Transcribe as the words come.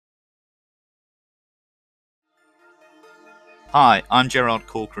Hi, I'm Gerard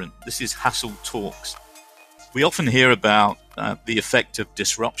Corcoran. This is Hassel Talks. We often hear about the effect of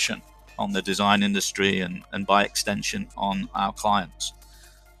disruption on the design industry and by extension on our clients.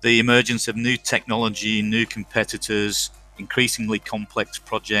 The emergence of new technology, new competitors, increasingly complex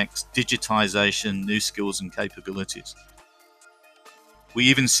projects, digitization, new skills and capabilities. We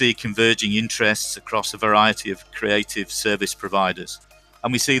even see converging interests across a variety of creative service providers,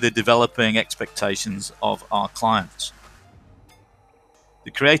 and we see the developing expectations of our clients. The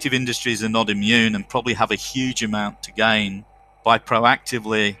creative industries are not immune and probably have a huge amount to gain by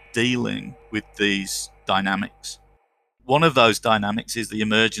proactively dealing with these dynamics. One of those dynamics is the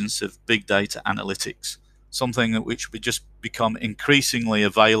emergence of big data analytics, something which would just become increasingly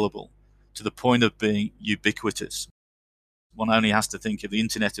available to the point of being ubiquitous. One only has to think of the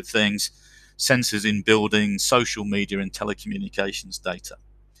Internet of Things, sensors in buildings, social media, and telecommunications data.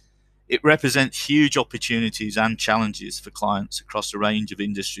 It represents huge opportunities and challenges for clients across a range of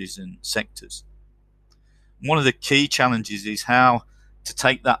industries and sectors. One of the key challenges is how to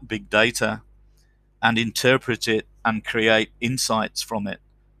take that big data and interpret it and create insights from it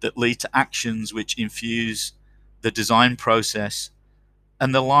that lead to actions which infuse the design process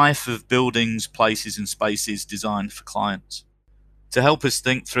and the life of buildings, places, and spaces designed for clients. To help us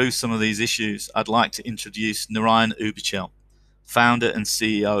think through some of these issues, I'd like to introduce Narayan Ubachel, founder and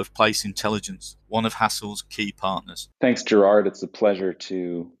CEO of Place Intelligence, one of Hassel's key partners. Thanks, Gerard. It's a pleasure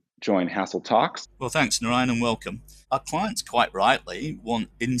to join Hassel Talks. Well, thanks, Narayan, and welcome. Our clients, quite rightly, want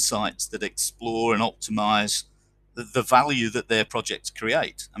insights that explore and optimize the value that their projects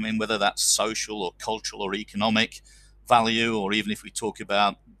create. I mean, whether that's social or cultural or economic value, or even if we talk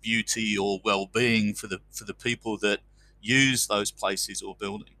about beauty or well-being for the people that use those places or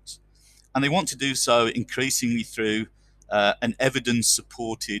buildings. And they want to do so increasingly through an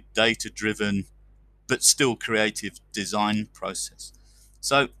evidence-supported, data-driven, but still creative design process.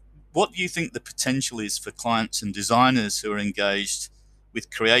 So what do you think the potential is for clients and designers who are engaged with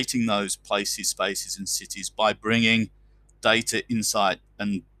creating those places, spaces, and cities by bringing data, insight,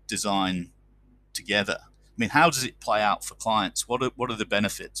 and design together? I mean, how does it play out for clients? What are the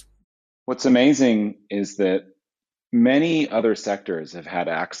benefits? What's amazing is that many other sectors have had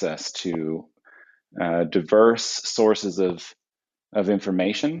access to diverse sources of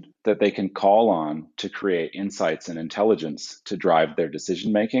information that they can call on to create insights and intelligence to drive their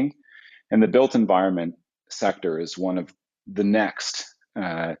decision making. And the built environment sector is one of the next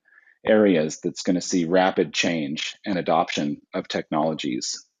areas that's going to see rapid change and adoption of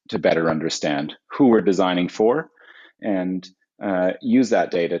technologies to better understand who we're designing for and use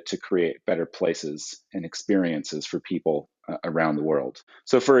that data to create better places and experiences for people around the world.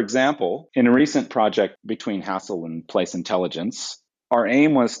 So, for example, in a recent project between Hassel and Place Intelligence, our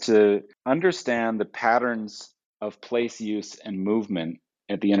aim was to understand the patterns of place use and movement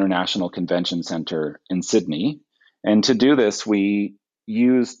at the International Convention Center in Sydney. And to do this, we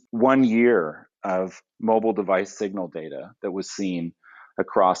used 1 year of mobile device signal data that was seen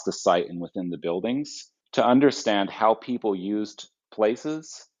across the site and within the buildings to understand how people used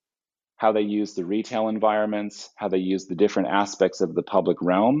places, how they used the retail environments, how they used the different aspects of the public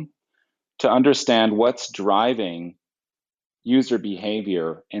realm, to understand what's driving user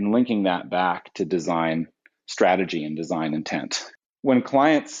behavior and linking that back to design strategy and design intent. When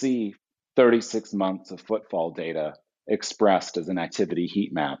clients see 36 months of footfall data expressed as an activity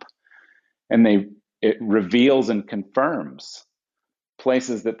heat map, and it reveals and confirms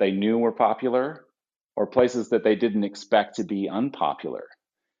places that they knew were popular or places that they didn't expect to be unpopular.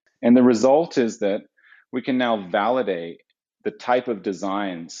 And the result is that we can now validate the type of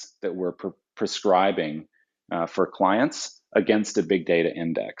designs that we're prescribing for clients against a big data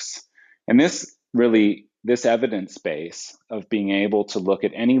index. And this evidence base of being able to look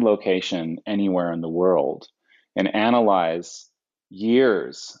at any location anywhere in the world and analyze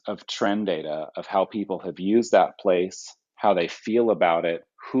years of trend data of how people have used that place, how they feel about it,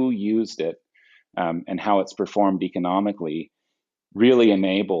 who used it, and how it's performed economically really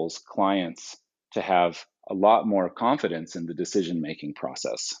enables clients to have a lot more confidence in the decision-making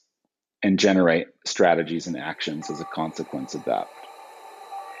process and generate strategies and actions as a consequence of that.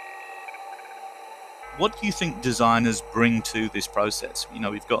 What do you think designers bring to this process? You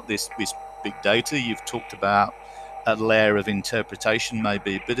know, we've got this big data. You've talked about a layer of interpretation,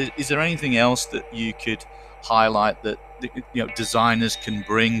 maybe, but is there anything else that you could highlight that designers can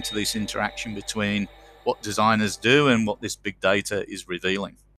bring to this interaction between what designers do and what this big data is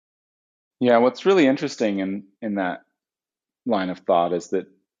revealing? Yeah, what's really interesting in that line of thought is that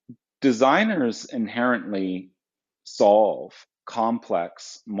designers inherently solve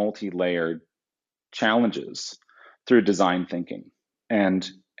complex, multi-layered challenges through design thinking and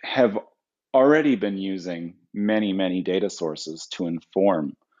have already been using many, many data sources to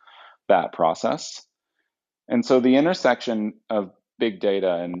inform that process. And so the intersection of big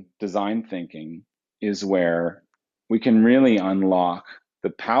data and design thinking is where we can really unlock the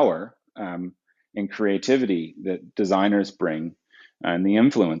power and creativity that designers bring and the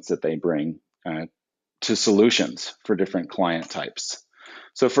influence that they bring to solutions for different client types.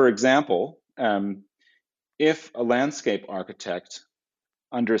 So, for example, if a landscape architect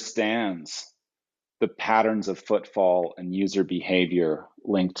understands the patterns of footfall and user behavior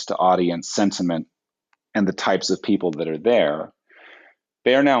linked to audience sentiment and the types of people that are there,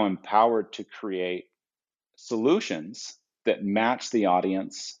 they are now empowered to create solutions that match the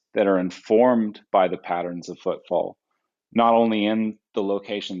audience, that are informed by the patterns of footfall, not only in the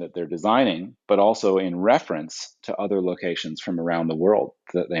location that they're designing, but also in reference to other locations from around the world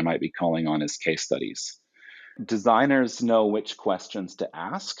that they might be calling on as case studies. Designers know which questions to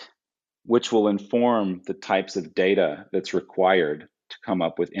ask, which will inform the types of data that's required to come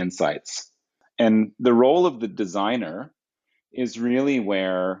up with insights. And the role of the designer is really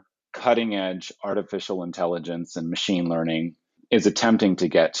where cutting edge artificial intelligence and machine learning is attempting to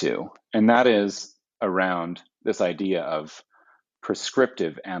get to. And that is around this idea of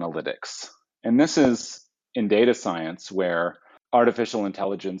prescriptive analytics. And this is in data science where artificial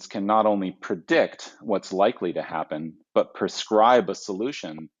intelligence can not only predict what's likely to happen, but prescribe a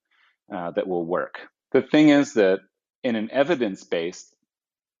solution that will work. The thing is that in an evidence based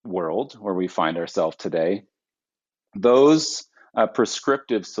world where we find ourselves today, those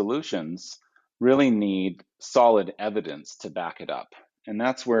prescriptive solutions really need solid evidence to back it up. And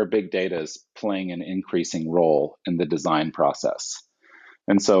that's where big data is playing an increasing role in the design process.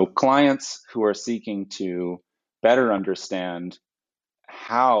 And so clients who are seeking to better understand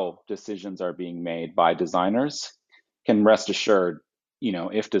how decisions are being made by designers can rest assured,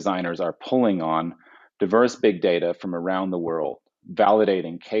 if designers are pulling on diverse big data from around the world,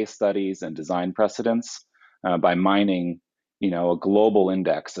 validating case studies and design precedents by mining, a global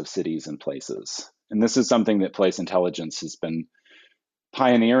index of cities and places. And this is something that Place Intelligence has been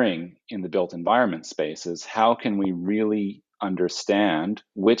pioneering in the built environment space, is how can we really understand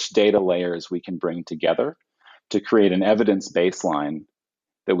which data layers we can bring together to create an evidence baseline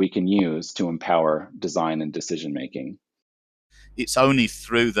that we can use to empower design and decision making. It's only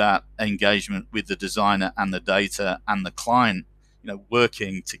through that engagement with the designer and the data and the client,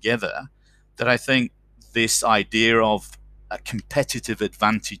 working together, that I think this idea of a competitive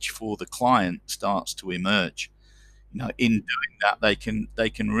advantage for the client starts to emerge. In doing that, they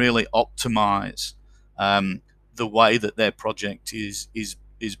can really optimize the way that their project is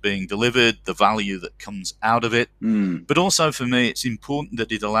being delivered, the value that comes out of it. But also for me, it's important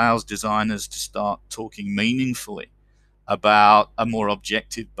that it allows designers to start talking meaningfully about a more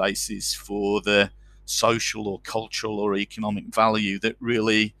objective basis for the social or cultural or economic value that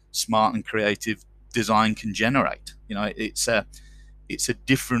really smart and creative design can generate. It's a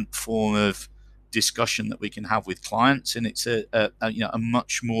different form of discussion that we can have with clients, and it's a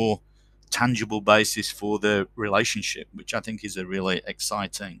much more tangible basis for the relationship, which I think is a really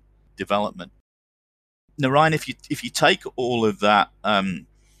exciting development. Now, Ryan, if you take all of that,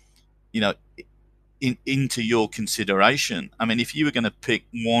 into your consideration, I mean, if you were going to pick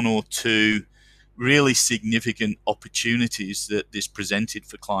one or two really significant opportunities that this presented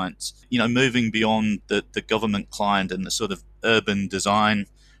for clients, moving beyond the government client and the sort of urban design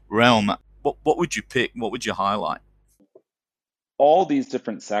realm, what would you pick? What would you highlight? All these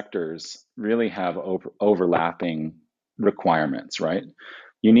different sectors really have overlapping requirements, right?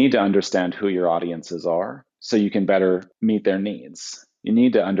 You need to understand who your audiences are so you can better meet their needs. You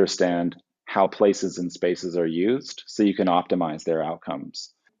need to understand how places and spaces are used so you can optimize their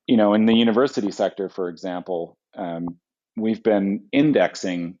outcomes. In the university sector, for example, we've been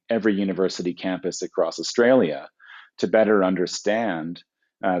indexing every university campus across Australia to better understand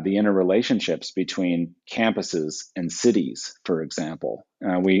the interrelationships between campuses and cities, for example.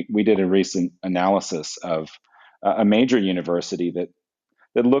 We did a recent analysis of a major university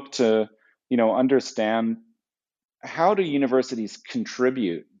that looked to understand how do universities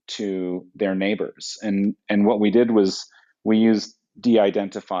contribute to their neighbors. And what we did was we used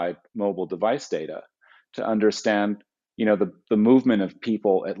de-identified mobile device data to understand the movement of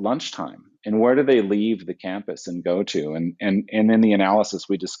people at lunchtime and where do they leave the campus and go to. And in the analysis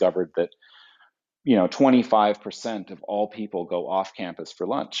we discovered that 25% of all people go off campus for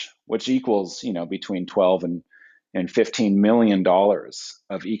lunch, which equals between 12 and $15 million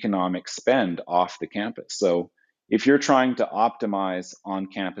of economic spend off the campus. So if you're trying to optimize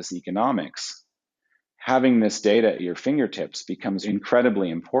on-campus economics, having this data at your fingertips becomes incredibly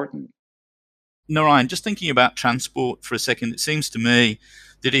important. Narayan, just thinking about transport for a second, it seems to me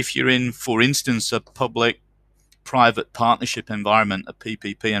that if you're in, for instance, a public private partnership environment, a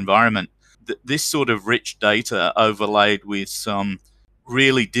PPP environment, this sort of rich data overlaid with some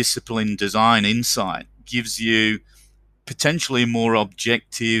really disciplined design insight gives you potentially a more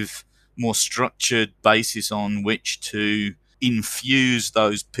objective, more structured basis on which to infuse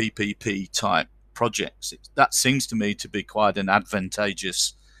those PPP type projects. That seems to me to be quite an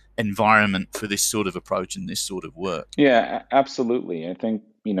advantageous environment for this sort of approach and this sort of work. Yeah, absolutely. I think,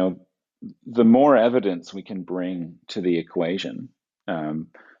 the more evidence we can bring to the equation,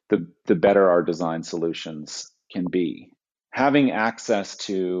 the better our design solutions can be. Having access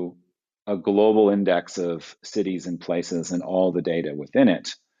to a global index of cities and places and all the data within it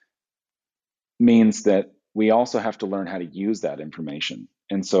means that we also have to learn how to use that information.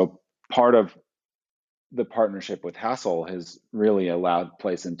 And so part of the partnership with Hassel has really allowed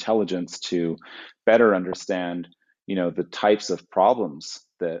Place Intelligence to better understand, the types of problems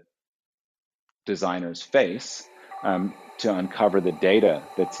that designers face, to uncover the data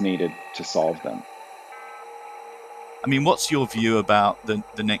that's needed to solve them. I mean, what's your view about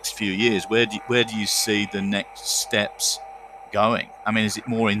the next few years? Where do you see the next steps going? I mean, is it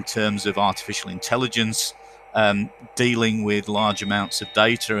more in terms of artificial intelligence dealing with large amounts of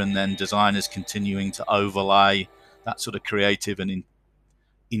data and then designers continuing to overlay that sort of creative and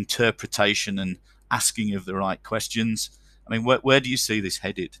interpretation and asking of the right questions? I mean, where do you see this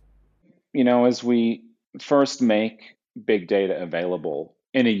headed? As we first make big data available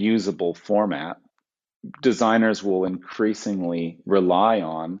in a usable format, designers will increasingly rely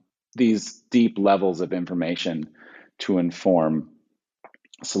on these deep levels of information to inform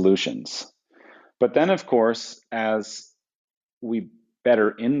solutions. But then, of course, as we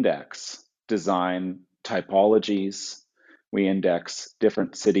better index design typologies, we index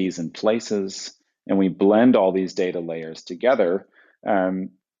different cities and places, and we blend all these data layers together,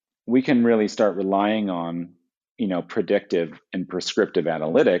 we can really start relying on, predictive and prescriptive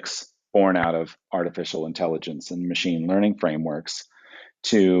analytics born out of artificial intelligence and machine learning frameworks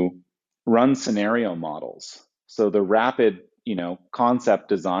to run scenario models. So the rapid, concept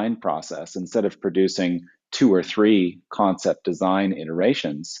design process, instead of producing 2 or 3 concept design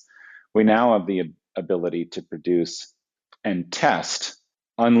iterations, we now have the ability to produce and test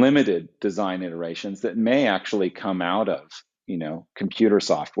unlimited design iterations that may actually come out of, computer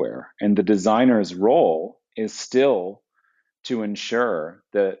software. And the designer's role is still to ensure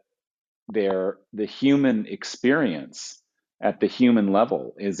that the human experience at the human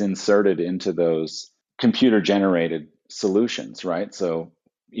level is inserted into those computer generated solutions, right? So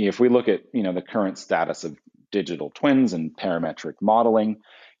if we look at, the current status of digital twins and parametric modeling,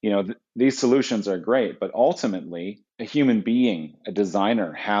 these solutions are great, but ultimately a human being, a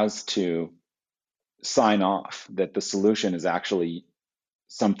designer, has to sign off that the solution is actually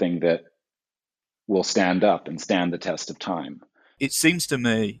something that will stand up and stand the test of time. It seems to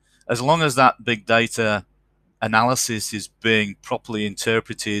me, as long as that big data analysis is being properly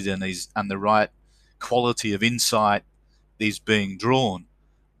interpreted and the right quality of insight is being drawn,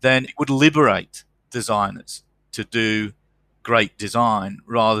 then it would liberate designers to do great design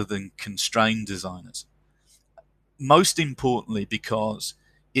rather than constrain designers. Most importantly, because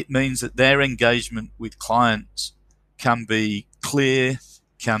it means that their engagement with clients can be clear,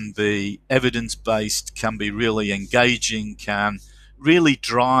 can be evidence based, can be really engaging, can really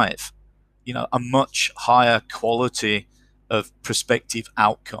drive, a much higher quality of prospective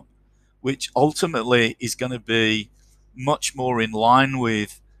outcome, which ultimately is going to be much more in line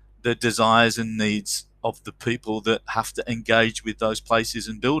with the desires and needs of the people that have to engage with those places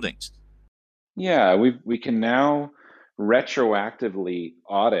and buildings. Yeah, we can now retroactively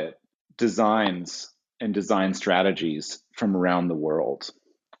audit designs and design strategies from around the world.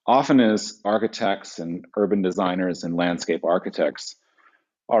 Often, as architects and urban designers and landscape architects,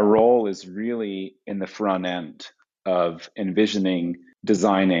 our role is really in the front end of envisioning,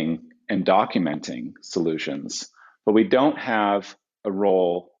 designing, and documenting solutions. But we don't have a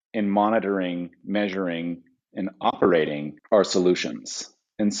role in monitoring, measuring, and operating our solutions.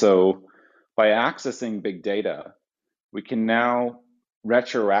 And so by accessing big data, we can now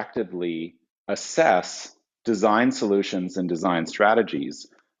retroactively assess design solutions and design strategies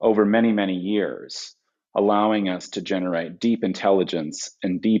over many, many years, allowing us to generate deep intelligence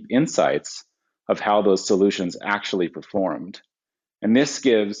and deep insights of how those solutions actually performed. And this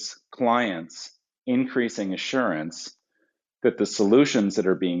gives clients increasing assurance that the solutions that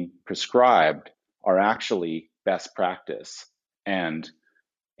are being prescribed are actually best practice and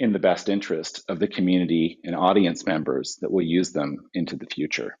in the best interest of the community and audience members that will use them into the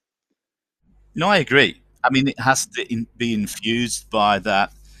future. No, I agree. I mean, it has to be infused by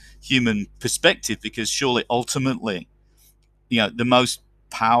that human perspective, because surely ultimately, the most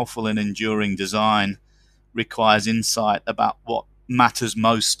powerful and enduring design requires insight about what matters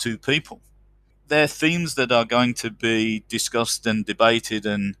most to people. They're themes that are going to be discussed and debated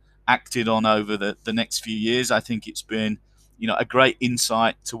and acted on over the next few years. I think it's been, a great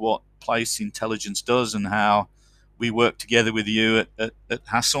insight to what Place Intelligence does and how we work together with you at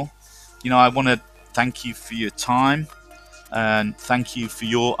Hassel. I want to thank you for your time and thank you for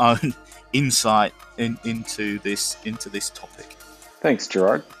your own insight into this topic. Thanks,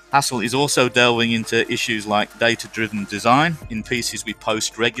 Gerard. Hassel is also delving into issues like data-driven design in pieces we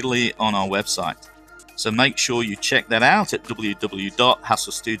post regularly on our website. So make sure you check that out at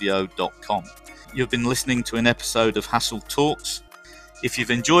www.hasselstudio.com. You've been listening to an episode of Hassel Talks. If you've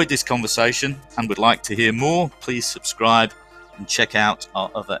enjoyed this conversation and would like to hear more, please subscribe and check out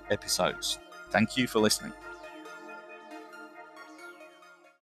our other episodes. Thank you for listening.